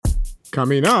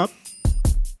Coming up,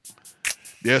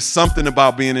 there's something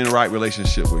about being in the right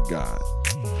relationship with God.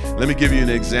 Let me give you an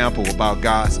example about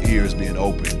God's ears being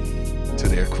open to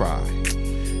their cry.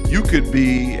 You could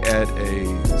be in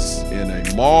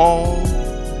a mall,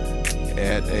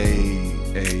 at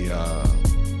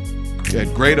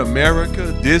at Great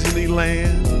America,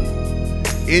 Disneyland,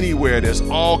 anywhere. There's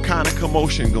all kind of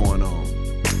commotion going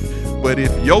on. But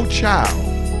if your child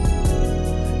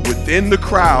within the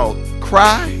crowd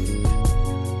cry,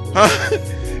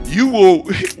 you will,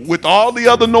 with all the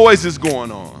other noises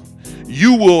going on,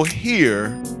 you will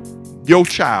hear your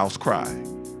child's cry.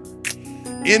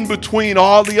 In between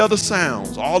all the other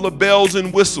sounds, all the bells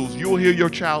and whistles, you'll hear your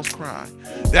child's cry.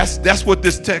 That's what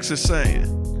this text is saying,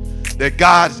 that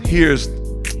God hears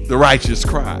the righteous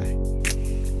cry.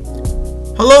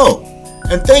 Hello,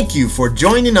 and thank you for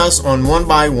joining us on One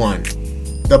by One,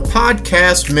 the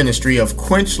podcast ministry of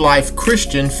Quench Life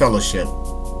Christian Fellowship.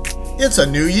 It's a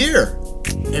new year,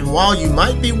 and while you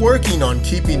might be working on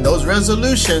keeping those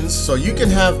resolutions so you can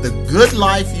have the good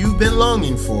life you've been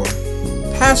longing for,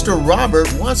 Pastor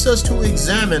Robert wants us to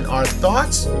examine our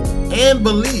thoughts and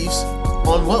beliefs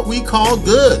on what we call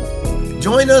good.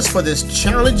 Join us for this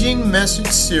challenging message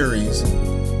series,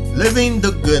 Living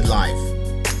the Good Life.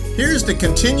 Here's the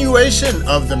continuation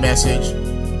of the message,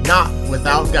 Not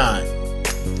Without God.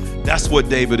 That's what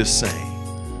David is saying.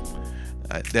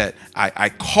 That I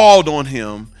called on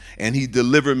him and he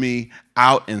delivered me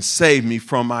out and saved me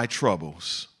from my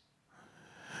troubles.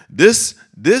 This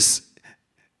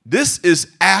is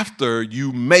after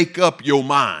you make up your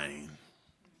mind.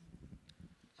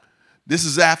 This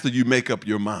is after you make up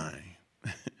your mind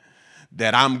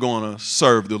that I'm going to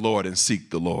serve the Lord and seek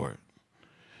the Lord.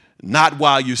 Not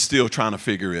while you're still trying to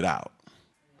figure it out,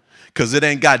 because it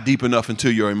ain't got deep enough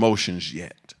into your emotions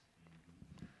yet.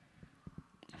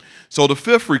 So the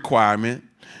fifth requirement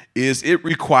is it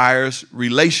requires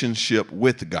relationship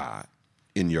with God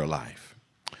in your life.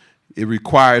 It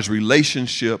requires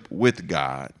relationship with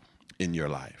God in your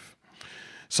life.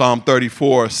 Psalm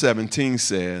 34:17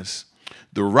 says,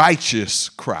 "The righteous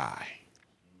cry,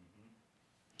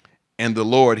 and the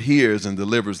Lord hears and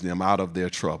delivers them out of their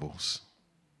troubles."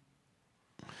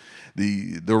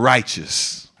 The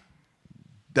righteous,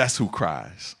 that's who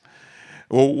cries.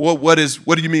 Well, what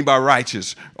do you mean by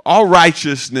righteous? All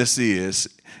righteousness is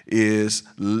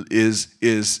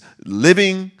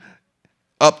living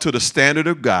up to the standard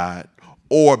of God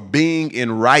or being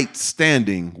in right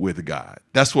standing with God.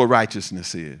 That's what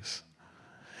righteousness is.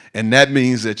 And that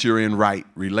means that you're in right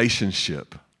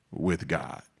relationship with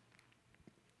God.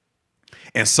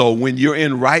 And so when you're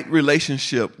in right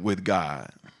relationship with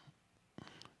God,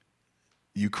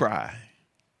 you cry.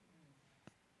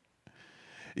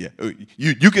 Yeah,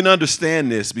 you can understand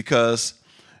this because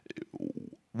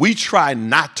we try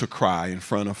not to cry in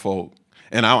front of folk.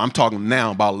 And I'm talking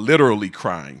now about literally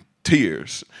crying,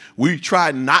 tears. We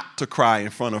try not to cry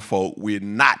in front of folk we're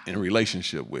not in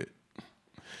relationship with.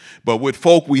 But with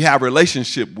folk we have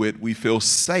relationship with, we feel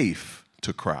safe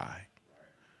to cry.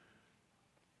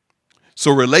 So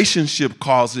relationship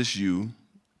causes you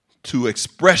to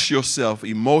express yourself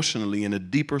emotionally in a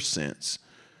deeper sense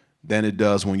than it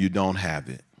does when you don't have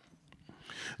it.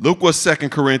 Look what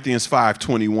 2 Corinthians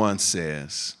 5:21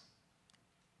 says.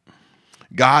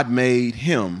 God made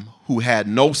him who had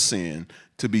no sin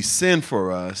to be sin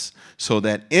for us, so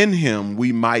that in him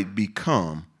we might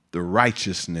become the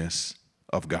righteousness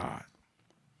of God.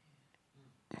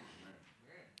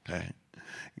 Okay.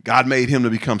 God made him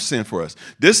to become sin for us.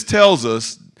 This tells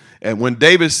us, and when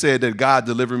David said that God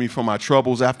delivered me from my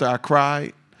troubles after I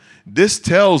cried, this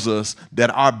tells us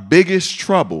that our biggest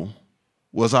trouble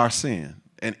was our sin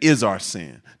and is our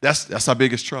sin. That's our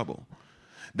biggest trouble.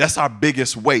 That's our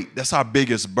biggest weight. That's our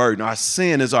biggest burden. Our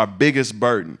sin is our biggest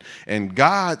burden. And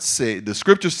God said, the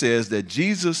scripture says that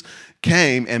Jesus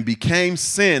came and became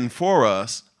sin for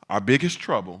us, our biggest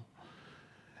trouble,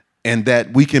 and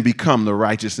that we can become the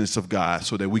righteousness of God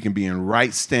so that we can be in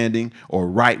right standing or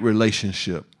right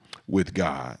relationship with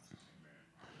God.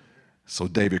 So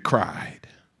David cried.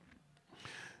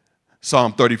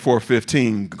 Psalm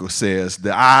 34:15 says,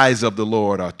 "The eyes of the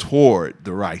Lord are toward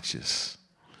the righteous,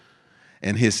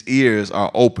 and his ears are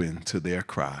open to their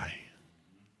cry."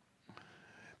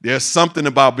 There's something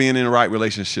about being in the right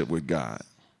relationship with God.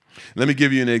 Let me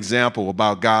give you an example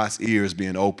about God's ears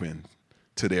being open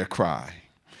to their cry.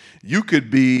 You could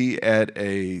be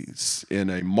in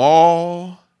a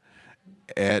mall,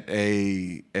 at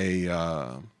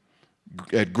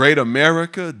Great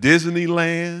America,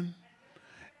 Disneyland,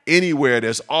 anywhere.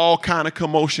 There's all kind of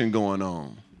commotion going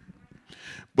on.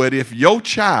 But if your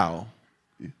child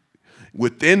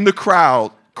within the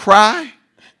crowd cry,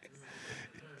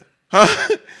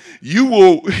 huh? You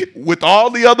will, with all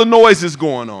the other noises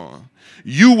going on,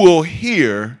 you will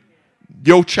hear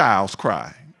your child's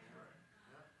cry.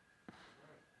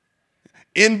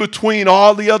 In between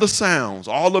all the other sounds,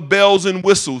 all the bells and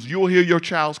whistles, you'll hear your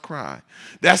child's cry.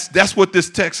 That's what this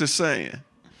text is saying,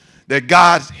 that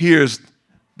God hears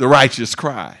the righteous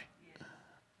cry.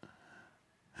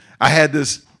 I had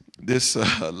this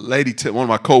lady, one of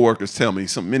my coworkers, tell me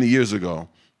many years ago.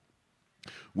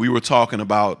 We were talking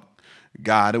about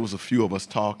God. There was a few of us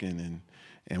talking,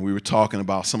 and we were talking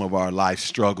about some of our life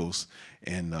struggles.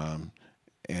 And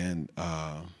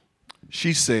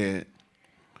she said,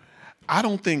 I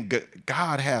don't think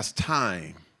God has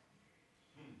time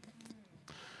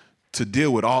to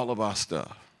deal with all of our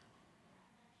stuff.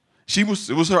 It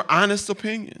was her honest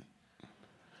opinion.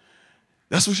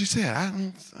 That's what she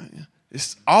said.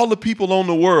 It's all the people on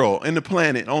the world, in the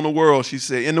planet, on the world, she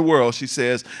said, in the world, she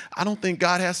says, I don't think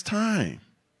God has time.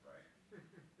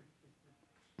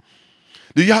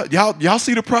 Do y'all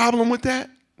see the problem with that?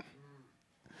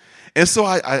 And so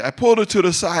I pulled her to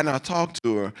the side and I talked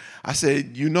to her. I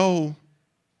said, you know,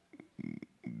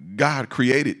 God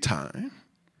created time.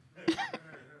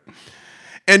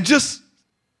 And just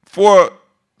for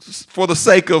the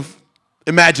sake of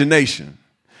imagination,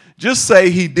 just say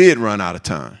he did run out of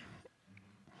time.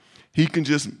 He can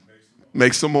just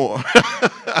make some more.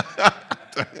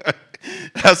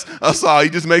 That's all. He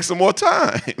just makes some more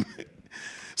time.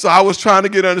 So I was trying to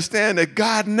get understand that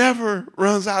God never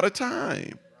runs out of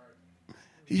time.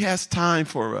 He has time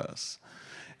for us.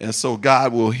 And so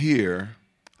God will hear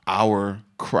our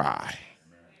cry.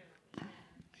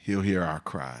 He'll hear our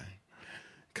cry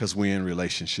because we're in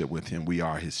relationship with him. We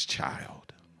are his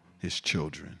child, his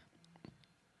children.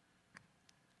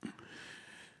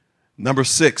 Number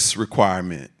 6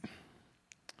 requirement.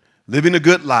 Living a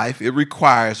good life, it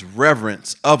requires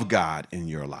reverence of God in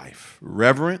your life.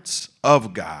 Reverence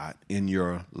of God in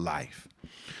your life.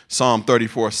 Psalm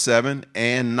 34:7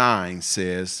 and 9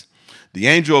 says, the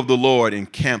angel of the Lord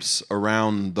encamps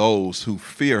around those who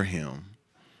fear him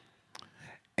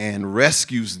and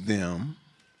rescues them.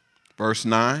 Verse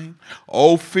 9,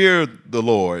 oh, fear the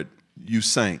Lord, you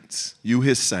saints, you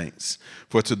his saints,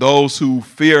 for to those who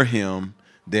fear him,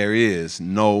 there is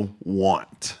no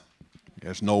want.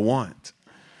 There's no want.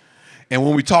 And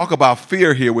when we talk about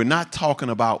fear here, we're not talking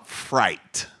about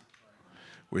fright.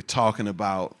 We're talking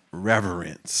about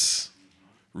reverence,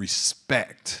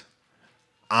 respect,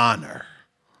 honor,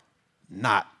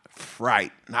 not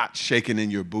fright, not shaking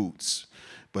in your boots,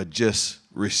 but just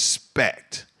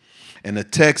respect. And the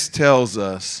text tells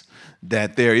us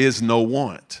that there is no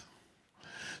want.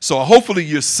 So hopefully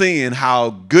you're seeing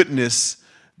how goodness,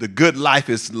 the good life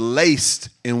is laced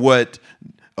in what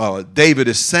David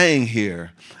is saying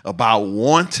here about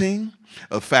wanting,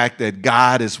 the fact that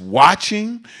God is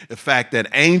watching, the fact that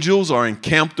angels are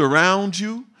encamped around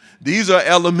you. These are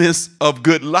elements of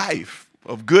good life,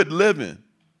 of good living.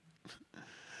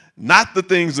 Not the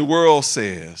things the world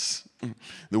says.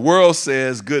 The world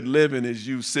says good living is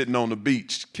you sitting on the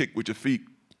beach, with your feet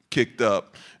kicked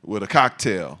up with a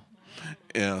cocktail,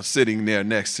 sitting there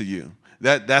next to you.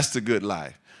 That's the good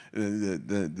life.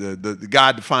 The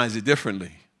God defines it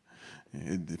differently.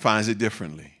 It defines it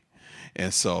differently.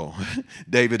 And so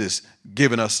David is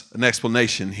giving us an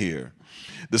explanation here.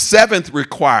 The 7th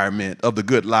requirement of the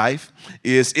good life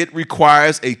is it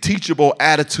requires a teachable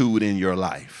attitude in your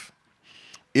life.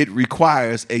 It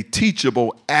requires a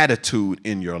teachable attitude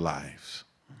in your lives.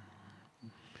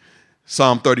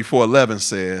 Psalm 34:11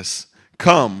 says,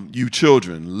 come, you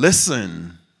children,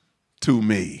 listen to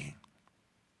me.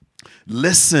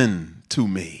 Listen to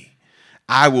me.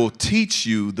 I will teach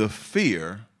you the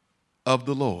fear of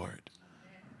the Lord.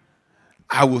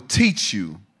 I will teach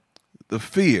you the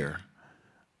fear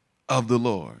of the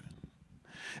Lord.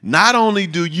 Not only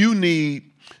do you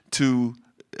need to,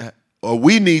 or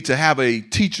we need to have a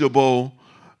teachable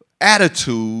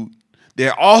attitude,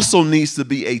 there also needs to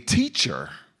be a teacher,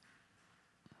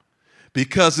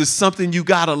 because it's something you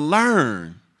got to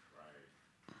learn.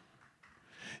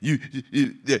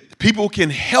 People can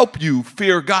help you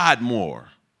fear God more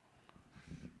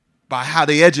by how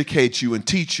they educate you and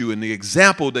teach you and the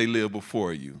example they live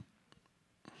before you.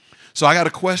 So I got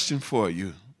a question for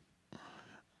you.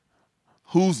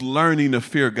 Who's learning to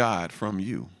fear God from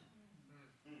you?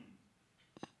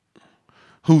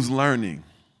 Who's learning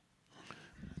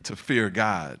to fear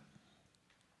God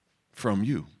from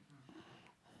you?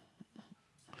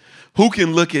 Who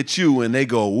can look at you and they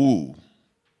go, ooh,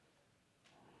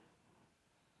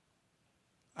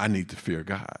 I need to fear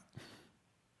God?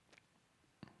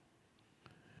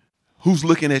 Who's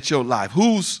looking at your life?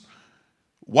 Who's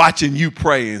watching you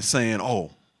pray and saying,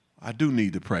 oh, I do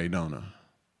need to pray, don't I?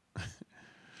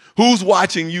 Who's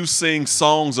watching you sing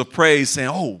songs of praise saying,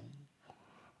 oh,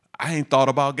 I ain't thought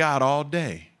about God all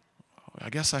day. I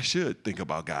guess I should think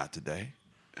about God today.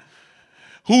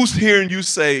 Who's hearing you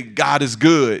say God is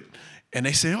good? And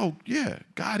they say, oh, yeah,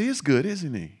 God is good,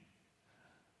 isn't he?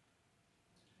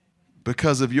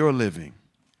 Because of your living.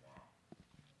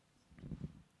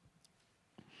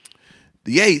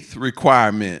 The 8th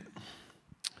requirement,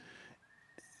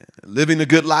 living a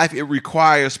good life, it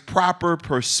requires proper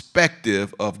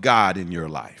perspective of God in your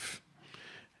life.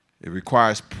 It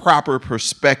requires proper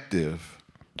perspective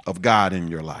of God in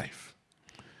your life.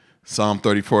 Psalm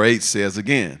 34:8 says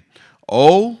again,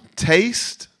 oh,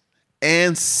 taste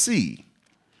and see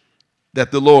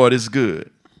that the Lord is good.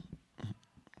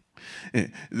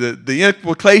 The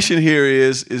implication here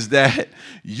is that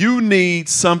you need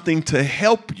something to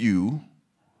help you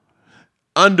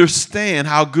understand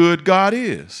how good God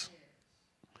is.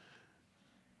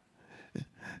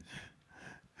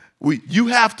 You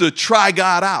have to try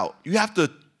God out. You have to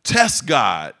test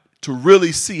God to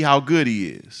really see how good he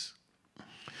is.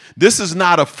 This is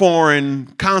not a foreign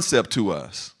concept to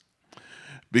us,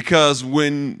 because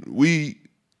when we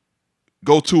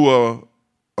go to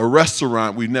a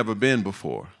restaurant we've never been to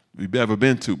before,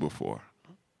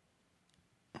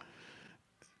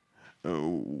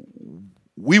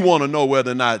 we want to know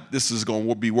whether or not this is going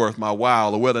to be worth my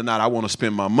while, or whether or not I want to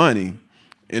spend my money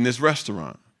in this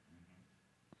restaurant.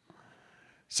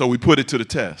 So we put it to the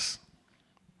test.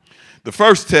 The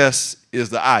first test is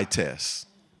the eye test.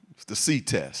 It's the C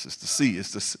test. It's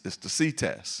the C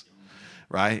test,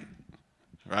 right?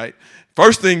 Right?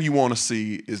 First thing you want to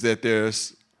see is that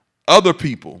there's other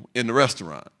people in the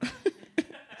restaurant.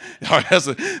 That's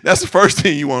the first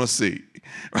thing you want to see,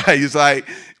 right? It's like,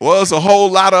 well, there's a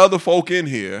whole lot of other folk in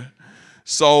here,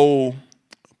 so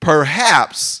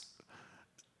perhaps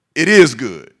it is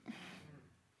good,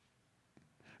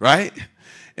 right?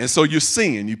 And so you're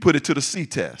seeing, you put it to the C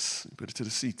test. You put it to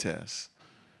the C test.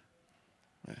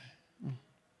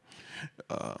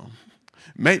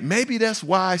 Maybe that's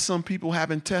why some people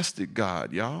haven't tested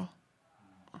God, y'all.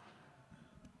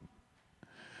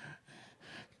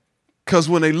 Because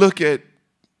when they look at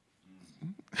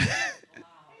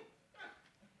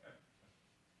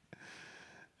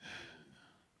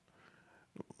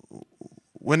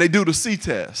when they do the C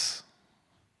test,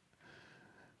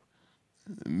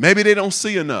 maybe they don't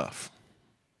see enough.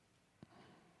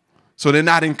 So they're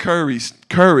not encouraged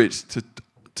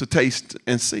to taste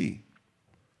and see.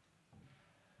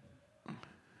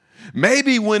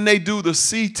 Maybe when they do the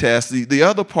C test, the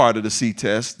other part of the C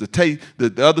test,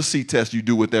 the other C test you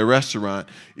do with their restaurant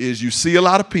is you see a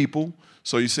lot of people,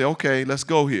 so you say, okay, let's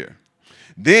go here.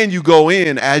 Then you go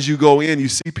in, as you go in, you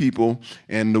see people,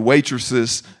 and the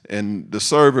waitresses and the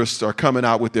servers are coming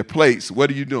out with their plates. What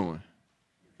are you doing?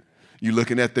 You're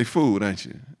looking at their food, aren't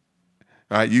you?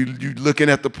 Right? You looking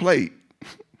at the plate,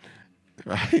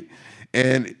 right?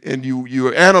 And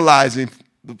you're analyzing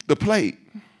the plate.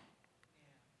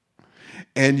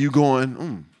 And you're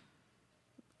going,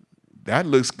 that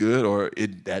looks good, or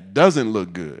that doesn't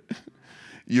look good.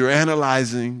 You're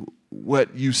analyzing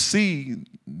what you see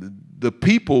the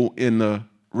people in the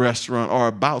restaurant are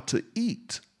about to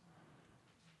eat.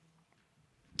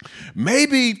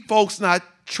 Maybe folks not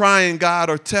trying God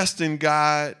or testing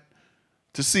God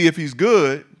to see if he's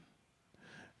good,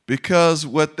 because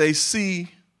what they see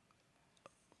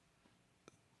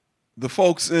the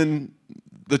folks in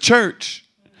the church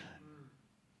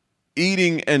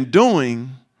eating and doing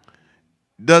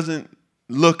doesn't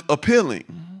look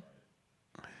appealing.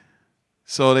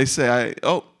 So they say,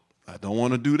 I don't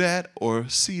want to do that or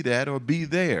see that or be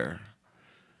there.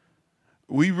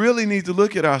 We really need to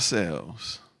look at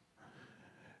ourselves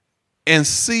and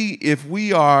see if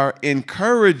we are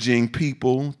encouraging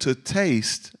people to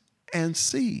taste and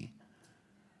see.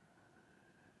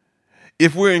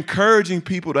 If we're encouraging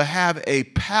people to have a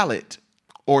palate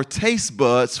or taste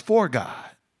buds for God.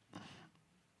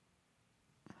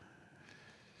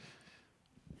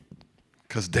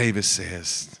 Because David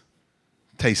says,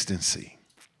 taste and see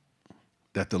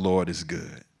that the Lord is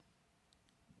good.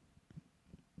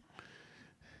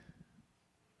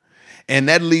 And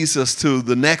that leads us to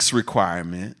the next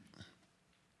requirement,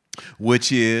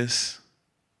 which is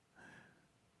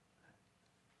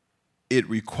it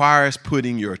requires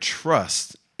putting your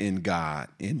trust in God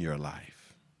in your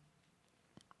life.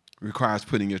 It requires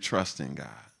putting your trust in God.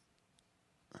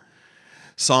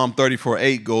 Psalm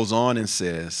 34:8 goes on and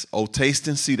says, "Oh, taste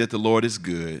and see that the Lord is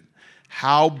good.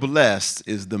 How blessed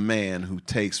is the man who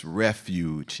takes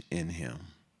refuge in him."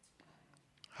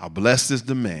 How blessed is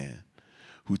the man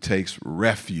who takes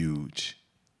refuge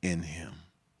in him.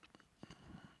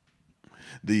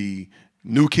 The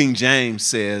New King James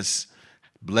says,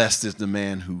 blessed is the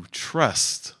man who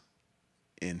trusts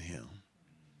in him.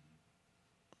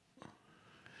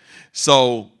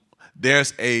 So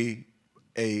there's the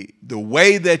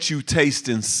way that you taste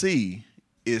and see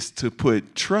is to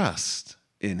put trust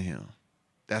in him.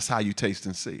 That's how you taste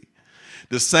and see.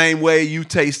 The same way you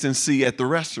taste and see at the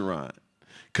restaurant.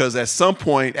 Because at some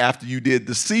point after you did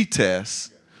the see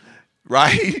test,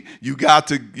 right,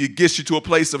 it gets you to a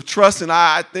place of trust, and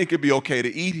I think it'd be okay to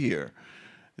eat here.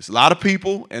 There's a lot of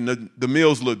people, and the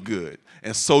meals look good.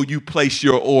 And so you place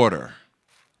your order.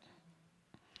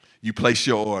 You place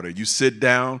your order. You sit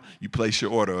down, you place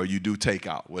your order, or you do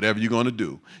takeout. Whatever you're going to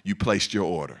do, you placed your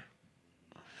order.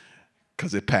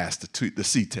 Because it passed the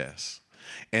see test.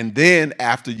 And then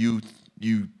after you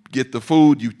get the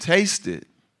food, you taste it,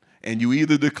 and you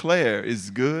either declare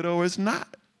it's good or it's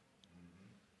not.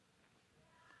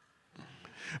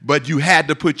 But you had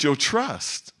to put your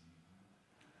trust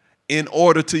in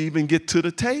order to even get to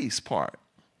the taste part.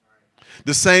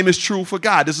 The same is true for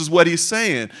God. This is what he's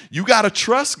saying. You got to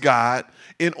trust God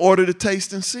in order to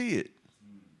taste and see it.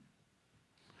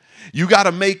 You got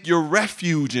to make your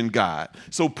refuge in God.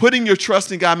 So putting your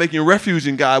trust in God, making your refuge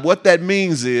in God, what that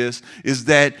means is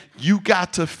that you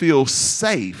got to feel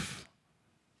safe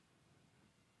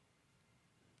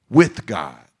with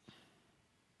God.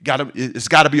 It's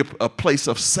got to be a place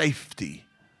of safety.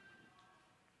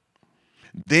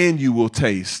 Then you will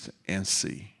taste and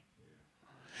see.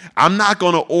 I'm not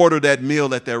going to order that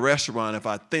meal at that restaurant if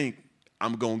I think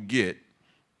I'm going to get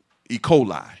E.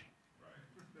 coli.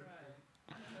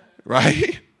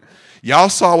 Right? Y'all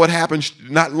saw what happened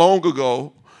not long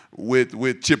ago with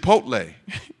Chipotle.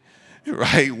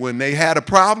 Right? When they had a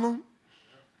problem.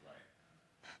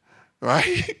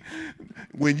 Right?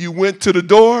 When you went to the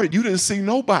door, you didn't see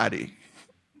nobody.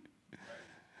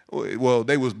 Well,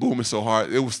 they was booming so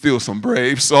hard, there was still some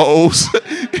brave souls.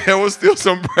 There was still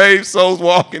some brave souls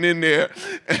walking in there.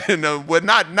 And but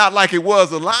not like it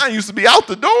was. The line used to be out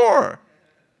the door.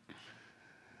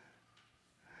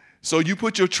 So you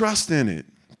put your trust in it.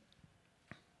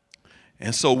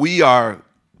 And so the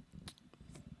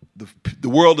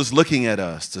world is looking at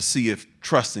us to see if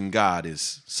trusting God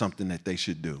is something that they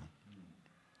should do.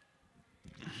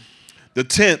 The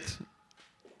 10th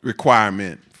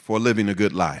requirement for living a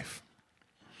good life.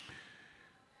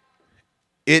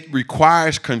 It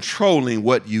requires controlling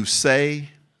what you say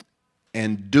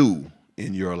and do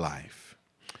in your life.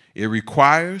 It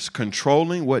requires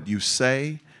controlling what you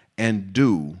say and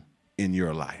do in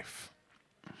your life.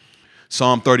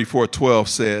 Psalm 34:12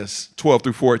 says, 12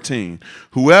 through 14,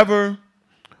 whoever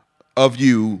of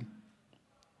you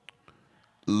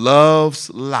loves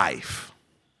life,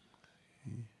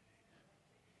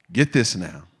 get this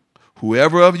now.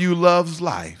 Whoever of you loves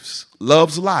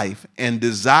life and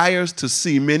desires to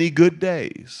see many good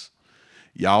days.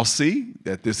 Y'all see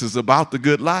that this is about the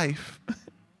good life.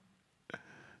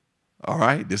 All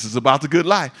right, this is about the good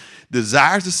life.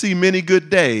 Desires to see many good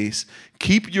days.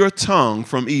 Keep your tongue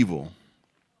from evil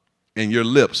and your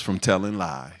lips from telling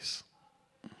lies.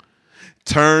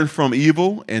 Turn from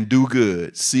evil and do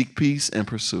good. Seek peace and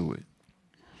pursue it.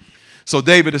 So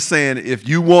David is saying, if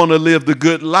you want to live the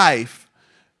good life,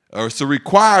 or it's a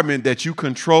requirement that you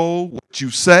control what you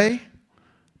say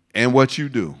and what you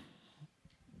do.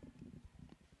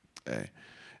 Okay.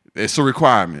 It's a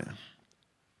requirement.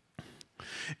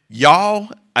 Y'all,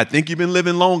 I think you've been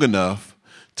living long enough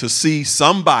to see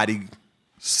somebody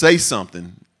say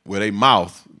something where their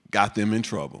mouth got them in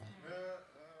trouble.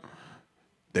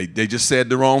 They just said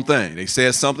the wrong thing. They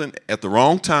said something at the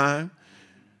wrong time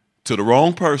to the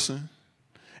wrong person,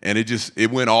 and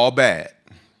it went all bad.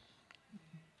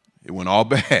 It went all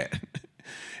bad.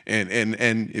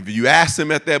 And if you ask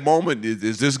them at that moment,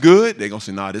 is this good? They're going to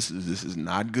say, no, this is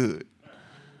not good.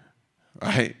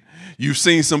 Right? You've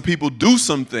seen some people do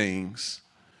some things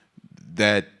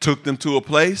that took them to a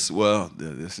place, well,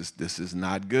 this is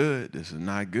not good. This is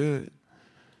not good.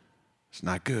 It's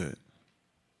not good.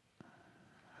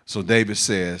 So David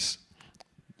says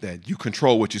that you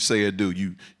control what you say or do.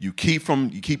 You keep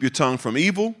your tongue from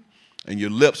evil and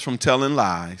your lips from telling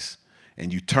lies.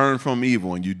 And you turn from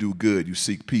evil and you do good. You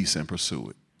seek peace and pursue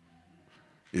it.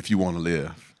 If you want to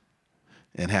live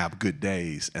and have good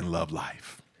days and love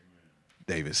life,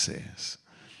 David says.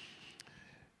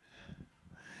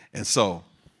 And so,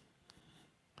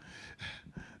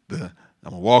 I'm going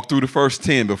to walk through the first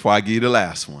 10 before I give you the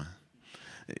last one.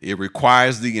 It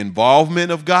requires the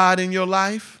involvement of God in your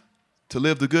life to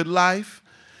live the good life,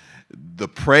 the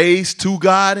praise to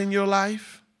God in your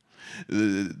life,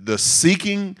 the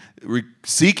seeking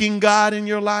God in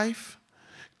your life,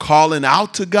 calling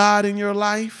out to God in your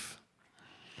life,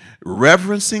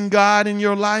 reverencing God in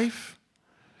your life,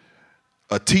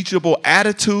 a teachable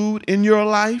attitude in your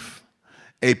life,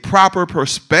 a proper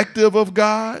perspective of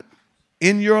God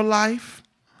in your life,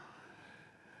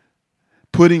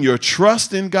 putting your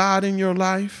trust in God in your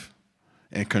life,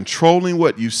 and controlling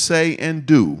what you say and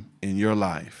do in your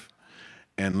life.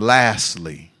 And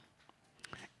lastly,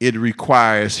 it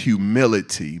requires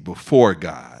humility before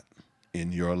God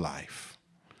in your life.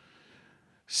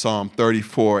 Psalm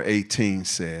 34:18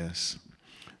 says,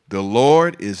 "The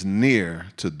Lord is near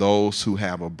to those who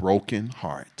have a broken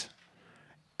heart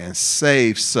and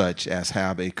saves such as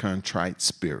have a contrite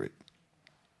spirit."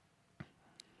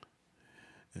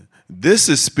 This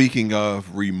is speaking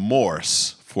of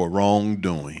remorse for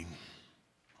wrongdoing.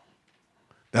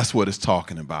 That's what it's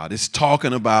talking about. It's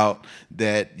talking about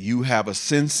that you have a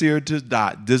sincere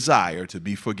desire to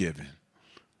be forgiven,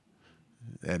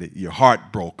 that your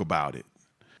heart broke about it.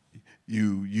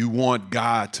 You want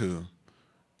God to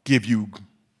give you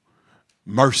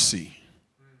mercy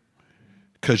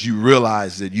because you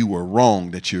realize that you were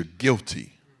wrong, that you're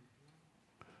guilty.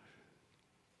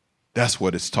 That's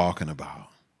what it's talking about.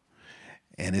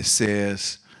 And it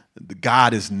says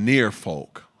God is near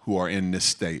folk who are in this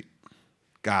state.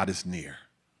 God is near.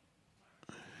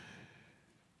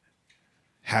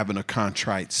 Having a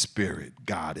contrite spirit,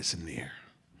 God is near.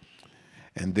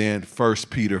 And then 1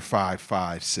 Peter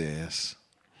 5:5 says,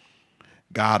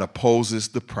 God opposes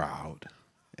the proud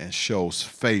and shows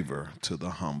favor to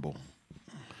the humble.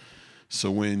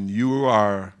 So when you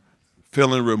are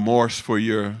feeling remorse for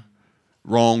your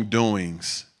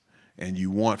wrongdoings and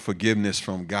you want forgiveness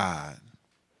from God,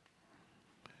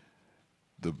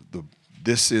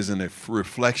 this isn't a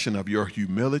reflection of your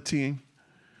humility,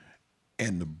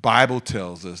 and the Bible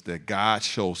tells us that God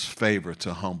shows favor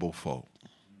to humble folk,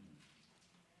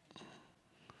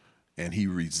 and he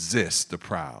resists the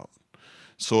proud.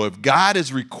 So if God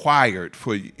is required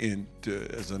for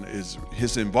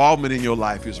his involvement in your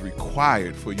life is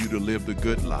required for you to live the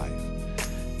good life,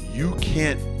 you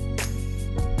can't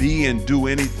be and do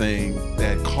anything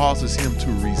that causes him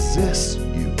to resist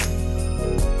you.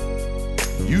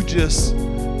 You just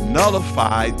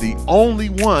nullified the only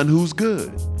one who's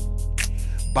good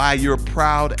by your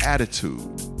proud attitude.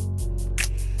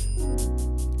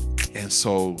 And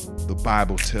so the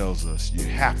Bible tells us you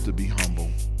have to be humble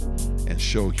and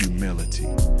show humility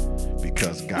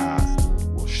because God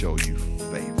will show you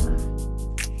favor.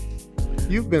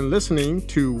 You've been listening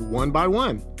to One by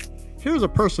One. Here's a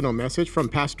personal message from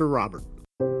Pastor Robert.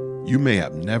 You may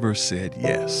have never said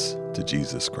yes to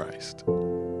Jesus Christ.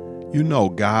 You know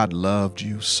God loved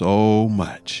you so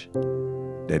much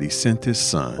that he sent his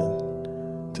son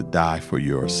to die for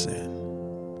your sin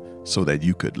so that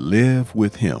you could live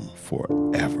with him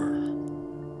forever.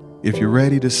 If you're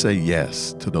ready to say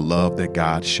yes to the love that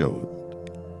God showed,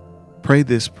 pray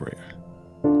this prayer.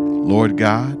 Lord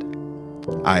God,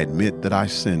 I admit that I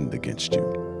sinned against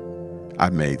you. I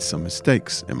made some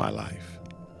mistakes in my life.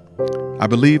 I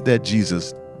believe that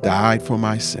Jesus died for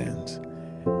my sins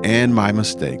and my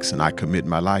mistakes, and I commit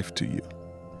my life to you.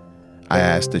 I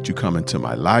ask that you come into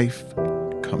my life,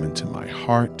 come into my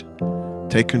heart,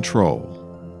 take control,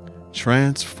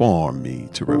 transform me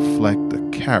to reflect the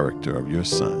character of your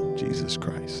Son, Jesus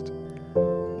Christ.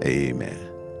 Amen.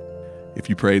 If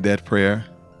you prayed that prayer,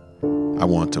 I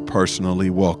want to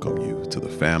personally welcome you to the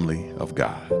family of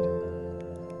God.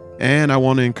 And I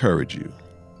want to encourage you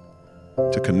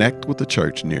to connect with the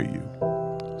church near you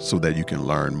so that you can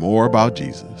learn more about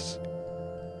Jesus,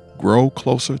 grow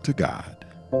closer to God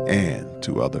and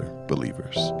to other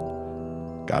believers.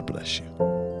 God bless you.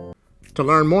 To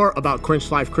learn more about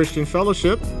Quench Life Christian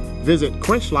Fellowship, visit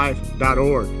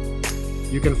quenchlife.org.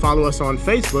 You can follow us on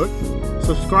Facebook,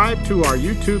 subscribe to our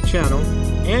YouTube channel,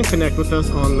 and connect with us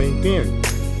on LinkedIn.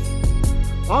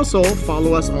 Also,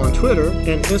 follow us on Twitter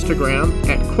and Instagram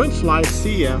at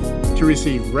QuenchLifeCF to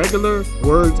receive regular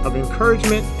words of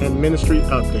encouragement and ministry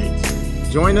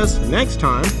updates. Join us next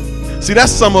time. See,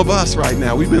 that's some of us right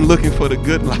now. We've been looking for the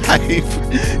good life,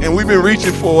 and we've been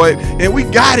reaching for it, and we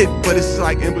got it, but it's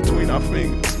like in between our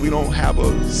fingers. We don't have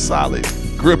a solid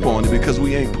grip on it because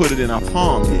we ain't put it in our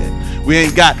palm yet.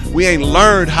 We ain't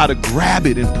learned how to grab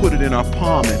it and put it in our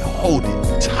palm and hold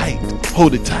it tight.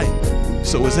 Hold it tight.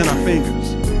 So it's in our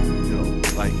fingers. You know,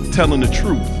 like telling the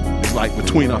truth is like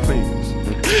between our fingers.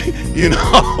 You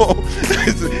know,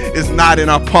 it's not in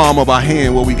our palm of our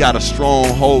hand where we got a strong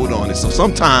hold on it. So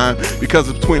sometimes because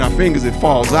it's between our fingers, it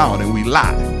falls out and we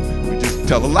lie. We just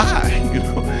tell a lie. You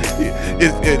know,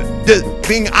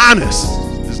 being honest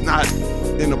is not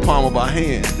in the palm of our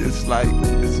hand. It's like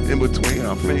it's in between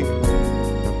our fingers.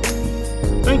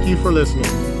 Thank you for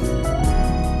listening.